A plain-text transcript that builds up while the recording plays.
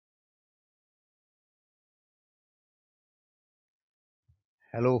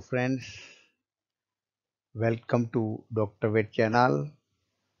Hello friends, welcome to drvet channel.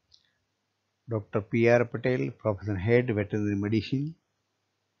 Dr. P.R. Patel, Professor Head Veterinary Medicine,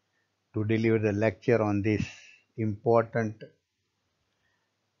 to deliver the lecture on this important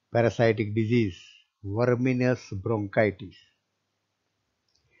parasitic disease, verminous bronchitis.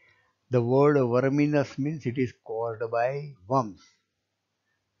 The word verminous means it is caused by worms.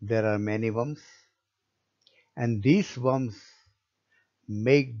 There are many worms, and these worms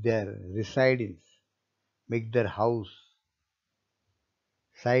make their residence, make their house,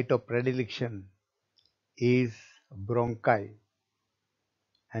 site of predilection is bronchi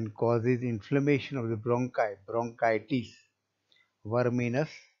and causes inflammation of the bronchi, bronchitis, verminous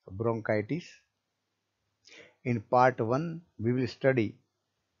bronchitis. In part 1, we will study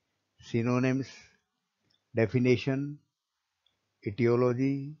synonyms, definition,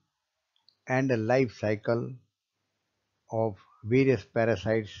 etiology, and the life cycle of various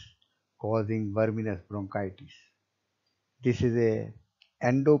parasites causing verminous bronchitis. This is a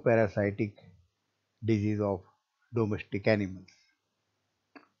endoparasitic disease of domestic animals.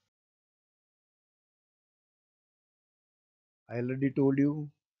 I already told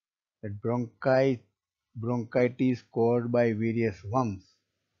you that bronchitis caused by various worms,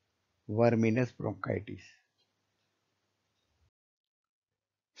 verminous bronchitis.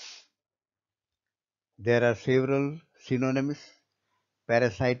 There are several synonyms: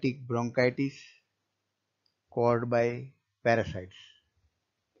 parasitic bronchitis caused by parasites,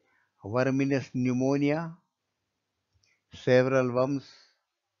 verminous pneumonia, several worms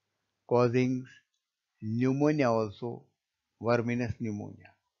causing pneumonia also, verminous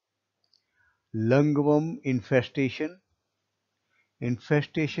pneumonia, lungworm infestation,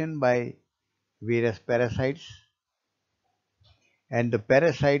 infestation by various parasites, and the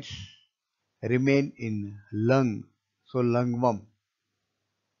parasites remain in lung, so lungworm.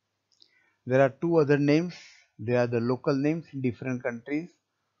 There are two other names. They are the local names in different countries,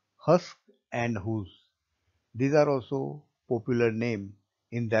 husk and whos. These are also popular names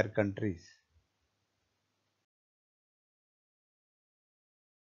in their countries.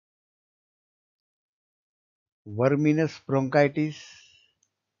 Verminous bronchitis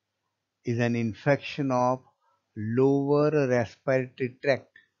is an infection of lower respiratory tract,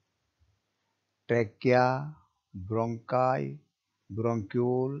 trachea, bronchi,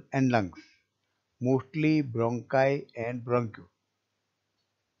 bronchiole, and lungs, mostly bronchi and bronchiole.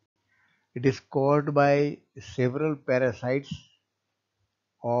 It is caused by several parasites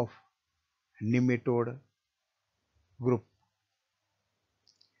of nematode group.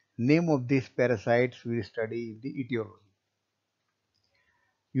 Name of these parasites we study in the etiology.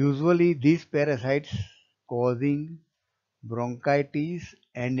 Usually these parasites causing bronchitis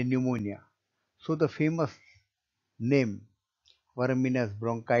and pneumonia. So the famous name verminous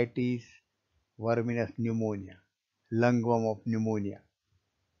bronchitis, verminous pneumonia, lungworm of pneumonia,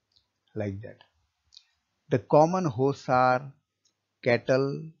 like that. The common hosts are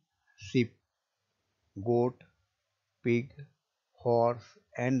cattle, sheep, goat, pig, horse,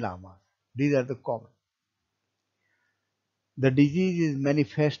 and llamas. These are the common. The disease is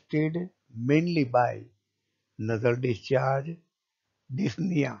manifested mainly by nasal discharge,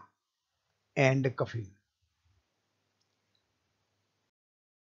 dyspnea, and coughing.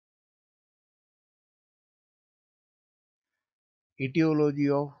 Etiology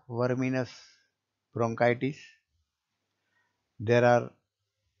of verminous bronchitis. There are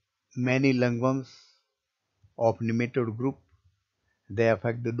many lungworms of nematode group. They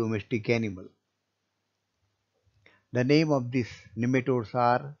affect the domestic animal. The name of these nematodes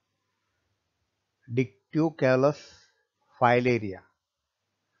are Dictyocaulus filaria,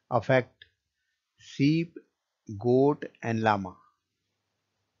 affect sheep, goat, and llama.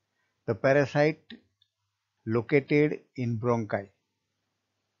 The parasite located in bronchi.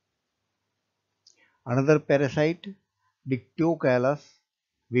 Another parasite, Dictyocaulus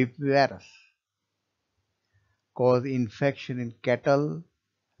viviparus, cause infection in cattle,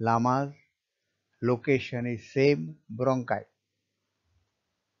 llamas. Location is same bronchi.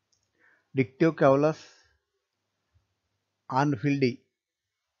 Dictyocaulus anfieldi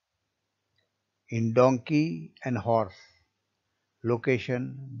in donkey and horse.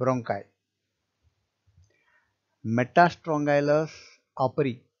 Location bronchi. Metastrongylus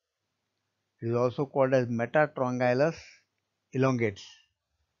auperi is also called as Metastrongylus elongatus.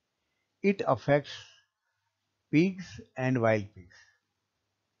 It affects pigs and wild pigs.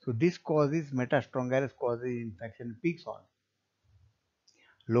 So this causes Metastrongylus causes infection in pigs also.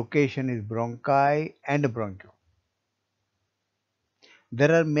 Location is bronchi and bronchiole.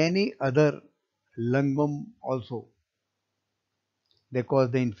 There are many other lungworm also. they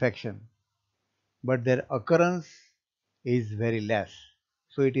cause the infection, but their occurrence is very less.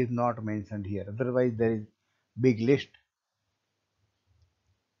 So it is not mentioned here. Otherwise, there is big list.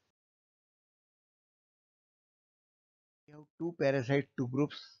 We have two parasites, two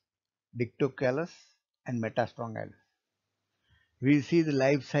groups, Dictocalus and Metastrongylis. We will see the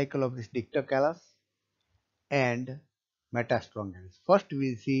life cycle of this Dictocalus and Metastrongylis. First, we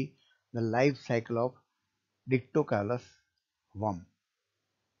will see the life cycle of Dictocalus worm.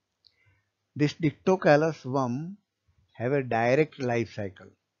 This Dictocalus worm have a direct life cycle.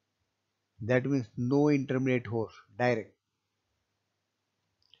 That means no intermediate host, direct.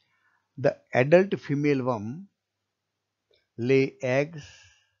 The adult female worm lay eggs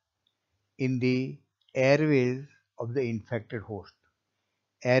in the airways of the infected host.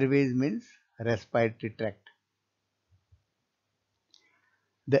 Airways means respiratory tract.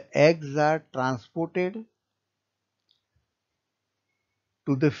 The eggs are transported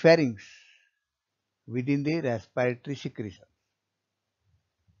to the pharynx within the respiratory secretion.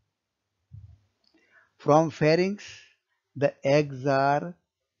 From pharynx, the eggs are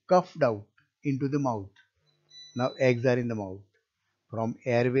coughed out into the mouth. Now eggs are in the mouth. From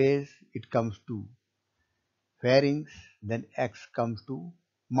airways, it comes to pharynx, then eggs comes to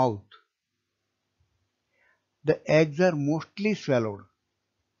mouth. The eggs are mostly swallowed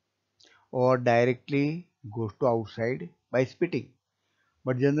or directly goes to outside by spitting.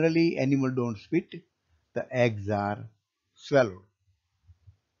 But generally animal don't spit, the eggs are swallowed.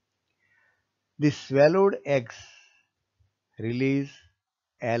 The swallowed eggs release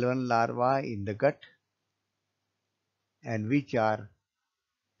L1 larvae in the gut and which are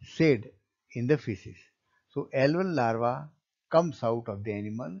shed in the feces. So L1 larva comes out of the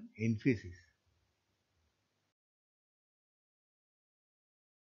animal in feces.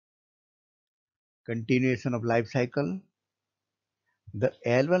 Continuation of life cycle. The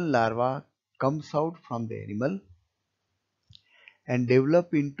L1 larva comes out from the animal and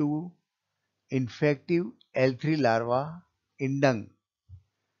develop into infective L3 larva in dung.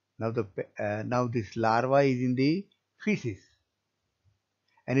 Now this larva is in the feces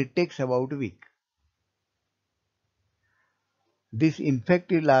and it takes about a week. These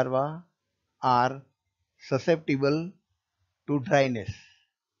infected larvae are susceptible to dryness.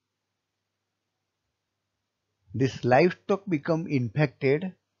 This livestock become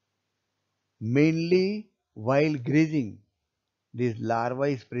infected mainly while grazing. This larva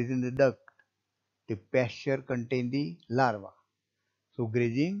is present in the duct. The pasture contain the larva. So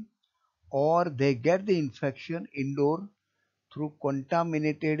grazing or they get the infection indoor through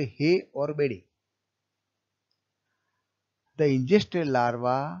contaminated hay or bedding. The ingested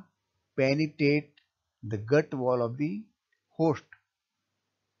larva penetrate the gut wall of the host.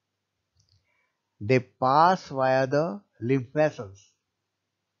 They pass via the lymph vessels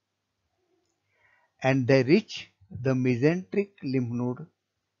and they reach the mesenteric lymph node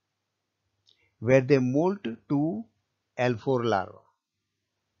where they molt to L4 larva.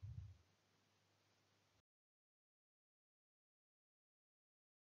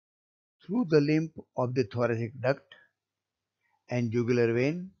 Through the lymph of the thoracic duct and jugular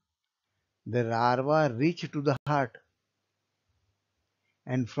vein, the larva reach to the heart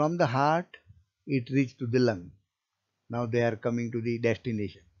and from the heart it reach to the lung. Now they are coming to the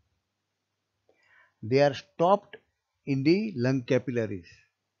destination. They are stopped in the lung capillaries.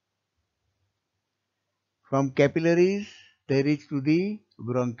 From capillaries they reach to the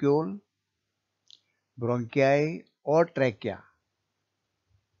bronchiole, bronchi or trachea,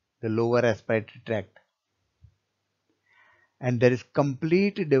 the lower respiratory tract. And there is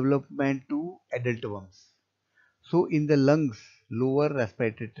complete development to adult worms. So in the lungs, lower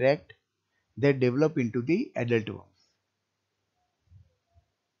respiratory tract, they develop into the adult worms.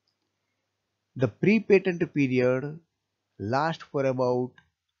 The pre-patent period lasts for about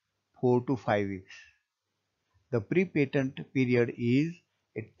 4 to 5 weeks. The pre-patent period is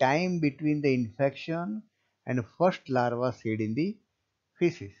a time between the infection and first larva shed in the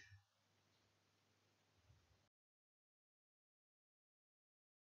feces.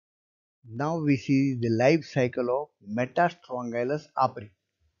 Now we see the life cycle of Metastrongylis apri.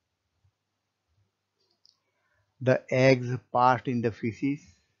 The eggs passed in the feces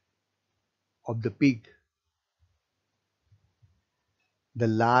of the pig. The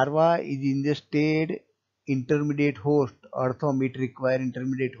larva is ingested intermediate host, earthworm. It require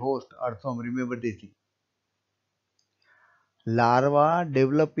intermediate host, earthworm. Remember this thing. Larvae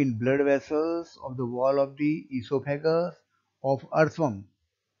develop in blood vessels of the wall of the esophagus of earthworm.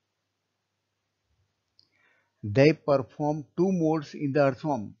 They perform two molts in the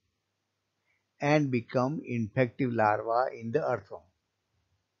earthworm and become infective larvae in the earthworm.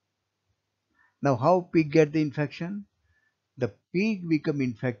 Now, how pig get the infection? The pig become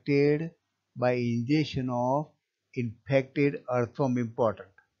infected by ingestion of infected earthworm. Important.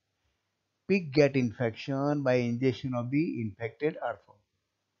 Pig get infection by ingestion of the infected earthworm.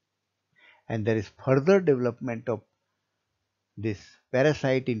 And there is further development of this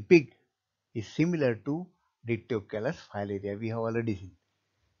parasite in pig is similar to Dictyochilus filaria. We have already seen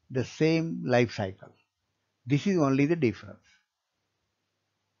the same life cycle. This is only the difference.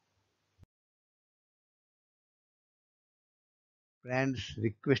 Friends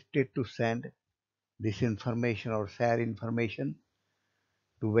requested to send this information or share information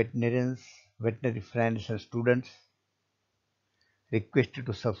to veterinarians, veterinary friends and students. Requested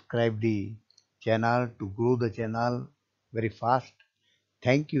to subscribe the channel to grow the channel very fast.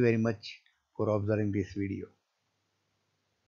 Thank you very much for observing this video.